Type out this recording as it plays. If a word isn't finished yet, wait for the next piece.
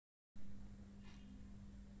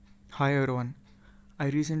Hi everyone. I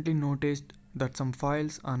recently noticed that some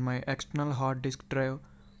files on my external hard disk drive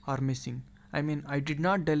are missing. I did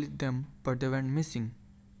not delete them, but they went missing.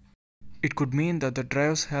 It could mean that the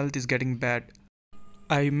drive's health is getting bad.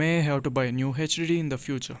 I may have to buy a new HDD in the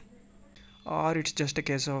future. Or it's just a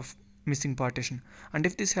case of missing partition. And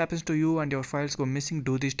if this happens to you and your files go missing,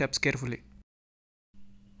 do these steps carefully.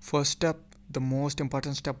 First step, the most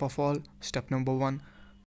important step of all, step number 1.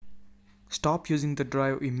 Stop using the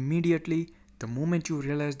drive immediately the moment you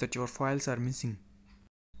realize that your files are missing.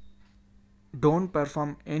 Don't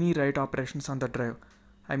perform any write operations on the drive.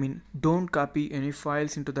 Don't copy any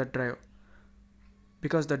files into that drive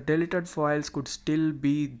because the deleted files could still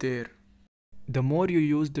be there. The more you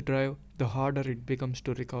use the drive, the harder it becomes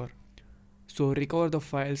to recover. So recover the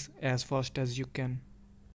files as fast as you can.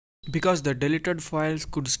 Because the deleted files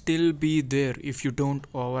could still be there if you don't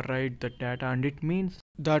overwrite the data, and it means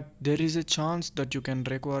that there is a chance that you can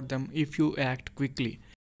recover them if you act quickly.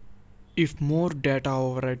 If more data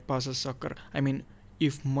overwrite passes occur,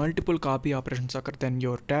 if multiple copy operations occur, then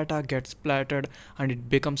your data gets splattered and it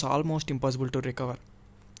becomes almost impossible to recover.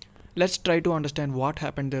 Let's try to understand what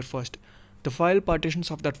happened there first. The file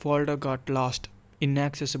partitions of that folder got lost,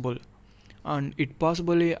 inaccessible, and it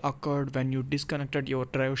possibly occurred when you disconnected your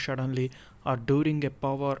drive suddenly or during a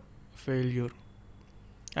power failure,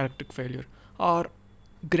 electric failure, or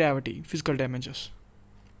gravity, physical damages.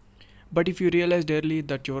 But if you realized early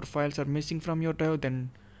that your files are missing from your drive, then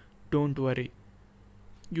don't worry,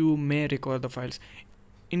 you may recover the files.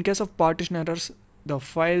 In case of partition errors, the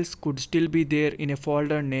files could still be there in a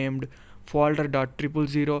folder named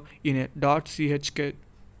folder.000 in a .chk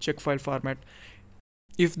check file format.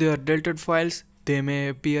 If they are deleted files, they may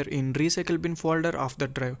appear in recycle bin folder of the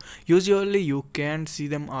drive. Usually you can't see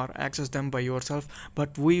them or access them by yourself,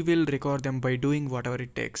 but we will recover them by doing whatever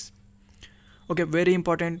it takes. Okay, very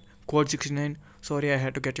important, code 69. Sorry, I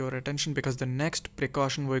had to get your attention because the next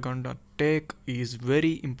precaution we're gonna take is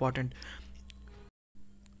very important.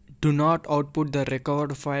 Do not output the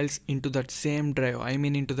recovered files into that same drive,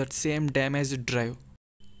 into that same damaged drive.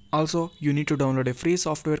 Also, you need to download a free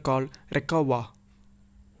software called Recuva.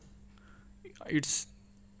 It's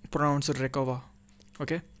pronounced Recuva,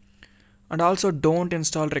 okay? And also don't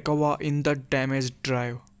install Recuva in the damaged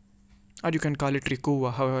drive, or you can call it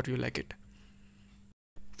Recuva, however you like it.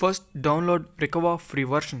 First, download Recuva free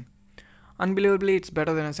version. Unbelievably, it's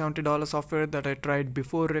better than a $70 software that I tried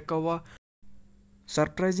before Recuva.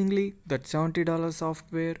 Surprisingly, that $70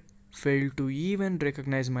 software failed to even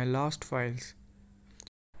recognize my lost files.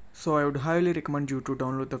 So I would highly recommend you to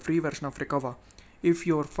download the free version of Recuva. If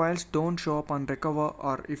your files don't show up on Recuva,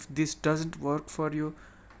 or if this doesn't work for you,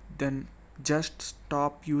 then just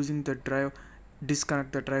stop using the drive,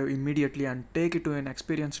 disconnect the drive immediately and take it to an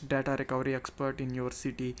experienced data recovery expert in your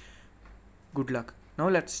city. Good luck. Now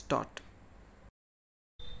let's start.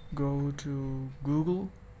 Go to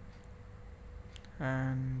Google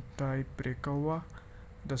and type Recuva.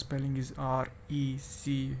 The spelling is Recuva.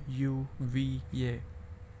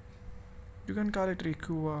 You can call it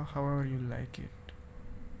Recuva however you like it.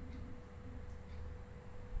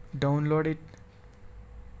 Download it.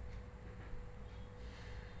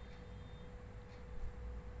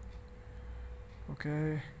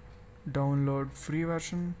 Okay, download free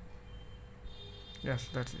version. Yes,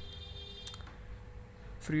 that's it.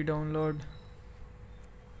 Free download.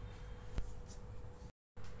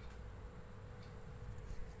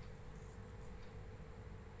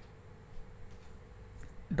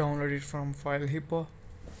 Download it from file hippo.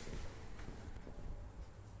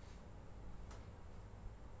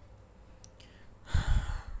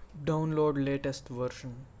 Download latest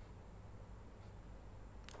version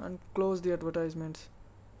and close the advertisements.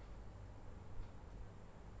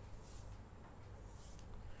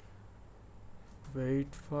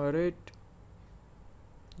 Wait for it.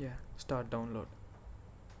 Yeah, start download.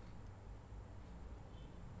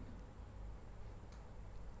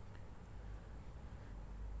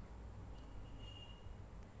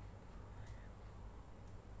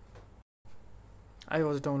 I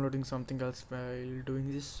was downloading something else while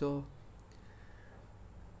doing this, so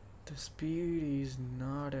the speed is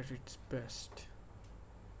not at its best.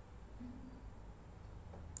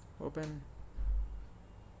 Open.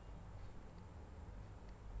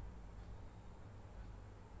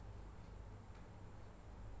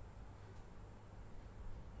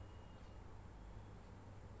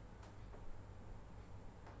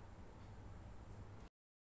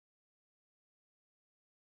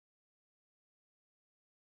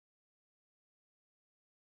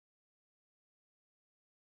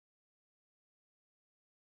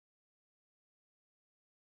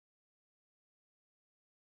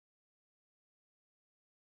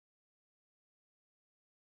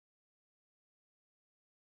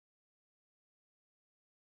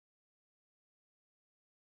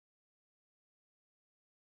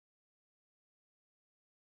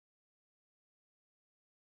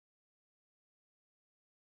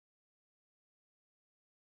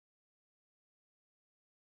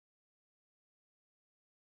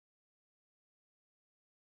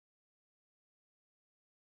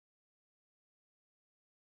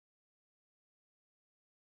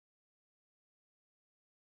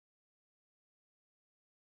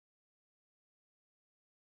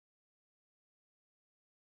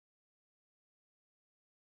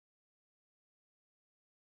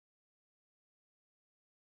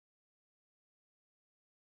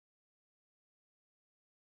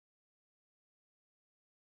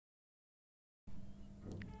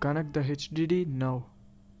 Connect the HDD now.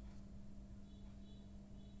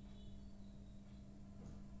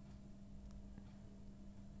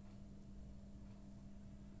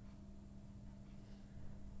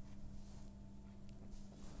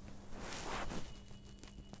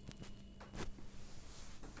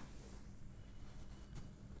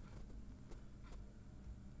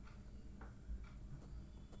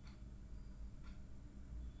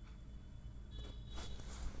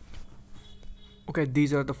 Okay,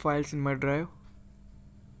 these are the files in my drive.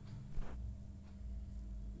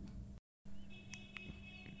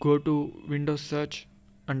 Go to Windows Search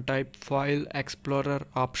and type File Explorer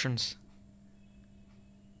Options.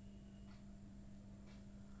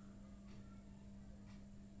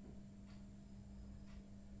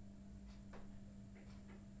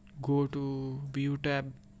 Go to View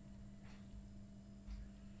tab.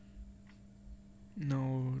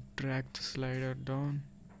 Now drag the slider down.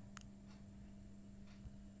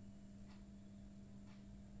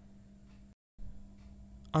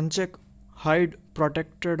 Uncheck Hide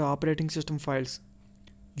Protected Operating System Files.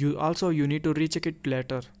 You need to recheck it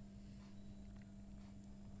later.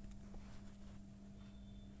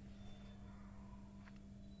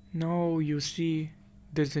 Now you see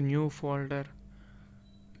there's a new folder.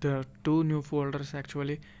 There are two new folders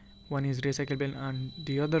actually. One is recyclable and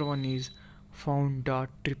the other one is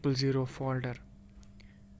found.000 folder.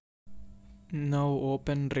 Now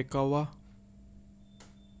open Recuva.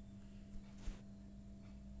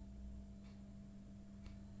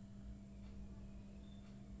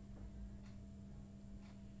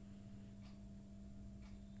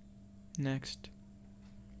 Next,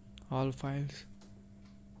 all files,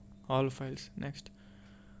 next.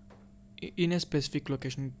 In a specific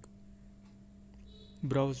location,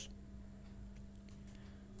 browse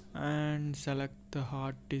and select the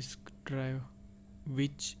hard disk drive,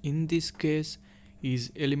 which in this case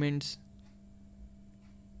is elements.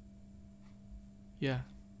 Yeah.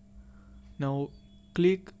 Now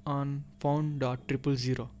click on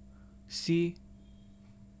found.000.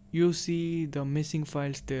 You see the missing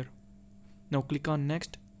files there. Now click on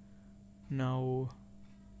next. Now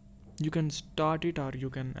you can start it or you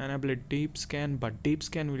can enable a deep scan, but deep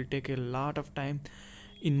scan will take a lot of time.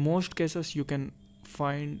 In most cases you can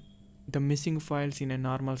find the missing files in a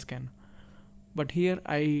normal scan, but here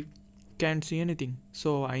I can't see anything,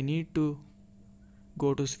 so I need to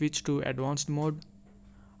go to switch to advanced mode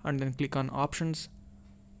and then click on options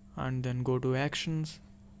and then go to actions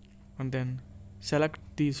and then select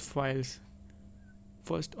these files.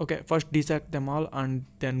 First deselect them all and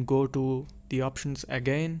then go to the options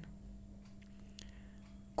again.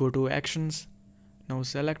 Go to actions. Now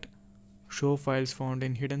select show files found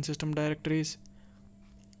in hidden system directories,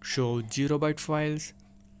 show 0-byte files,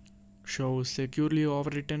 show securely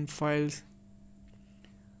overwritten files,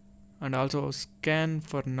 and also scan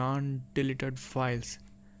for non-deleted files.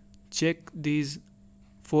 Check these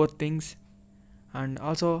 4 things and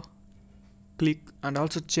also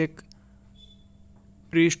check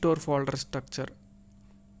restore folder structure.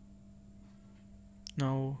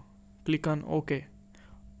 Now click on OK.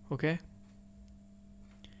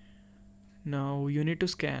 Now you need to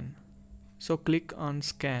scan, so click on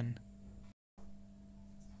scan.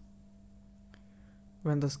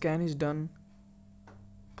 When the scan is done,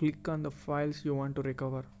 click on the files you want to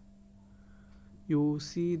recover. You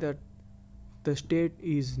see that the state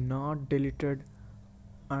is not deleted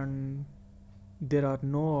and there are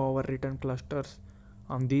no overwritten clusters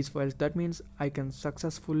on these files. That means I can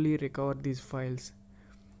successfully recover these files.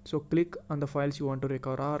 So click on the files you want to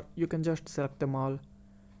recover, or you can just select them all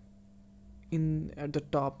at the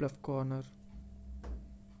top left corner.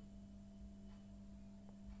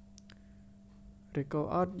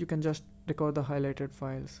 Or you can just recover the highlighted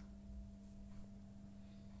files.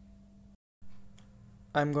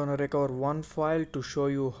 I'm gonna recover one file to show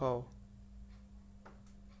you how.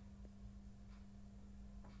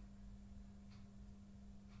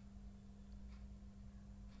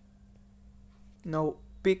 Now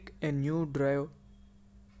pick a new drive,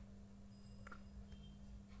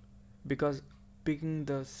 because picking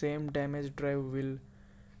the same damaged drive will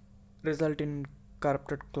result in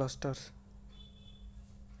corrupted clusters.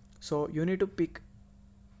 So you need to pick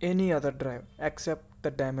any other drive except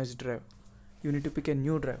the damaged drive. You need to pick a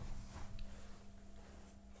new drive.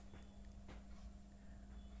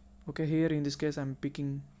 Okay, here in this case I'm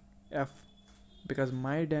picking F because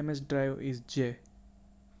my damaged drive is J.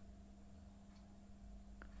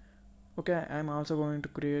 Okay, I'm also going to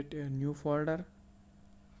create a new folder.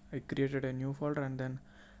 I created a new folder and then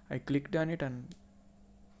I clicked on it and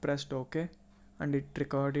pressed OK and it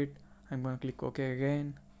recorded. I'm going to click OK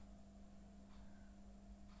again.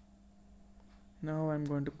 Now I'm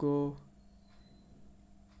going to go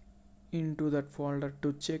into that folder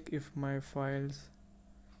to check if my files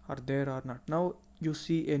are there or not. Now you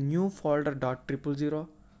see a new folder .000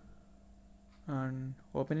 and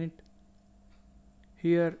open it.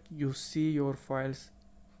 Here you see your files.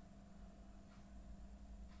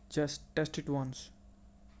 Just test it once.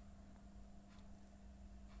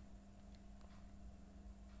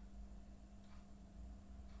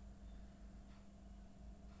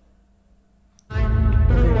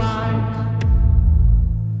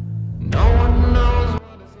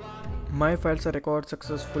 My files are recorded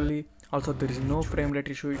successfully. Also, there is no frame rate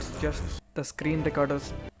issue, it's just the screen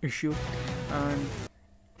recorder's issue. And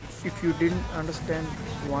if you didn't understand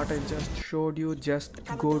what I just showed you, just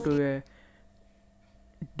go to a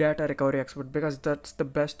data recovery expert, because that's the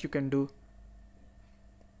best you can do.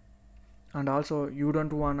 And also, you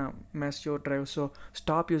don't wanna mess your drive, so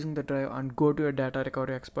stop using the drive and go to a data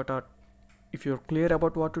recovery expert. Or if you're clear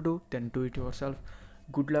about what to do, then do it yourself.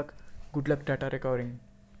 Good luck data recovering.